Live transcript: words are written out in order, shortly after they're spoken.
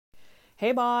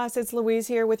Hey boss, it's Louise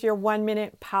here with your 1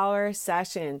 minute power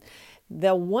session.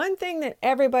 The one thing that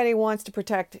everybody wants to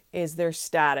protect is their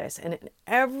status. And in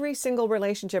every single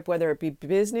relationship, whether it be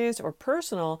business or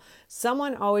personal,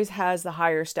 someone always has the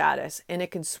higher status and it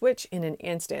can switch in an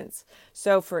instance.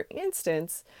 So, for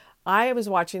instance, I was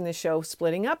watching the show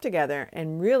Splitting Up Together,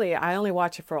 and really, I only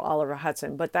watch it for Oliver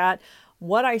Hudson, but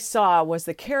what I saw was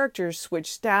the characters switch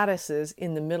statuses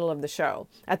in the middle of the show.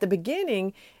 At the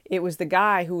beginning, it was the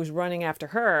guy who was running after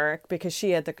her because she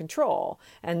had the control.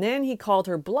 And then he called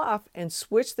her bluff and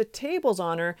switched the tables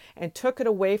on her and took it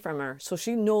away from her. So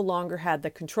she no longer had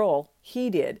the control. He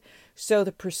did. So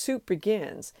the pursuit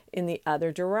begins in the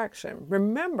other direction.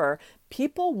 Remember,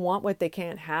 people want what they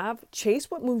can't have,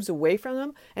 chase what moves away from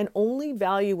them, and only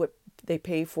value what they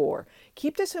pay for.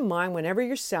 Keep this in mind whenever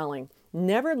you're selling.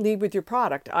 Never lead with your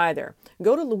product either.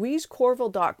 Go to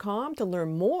louisecorville.com to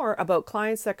learn more about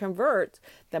Clients That Convert,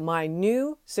 my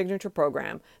new signature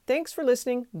program. Thanks for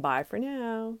listening. Bye for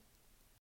now.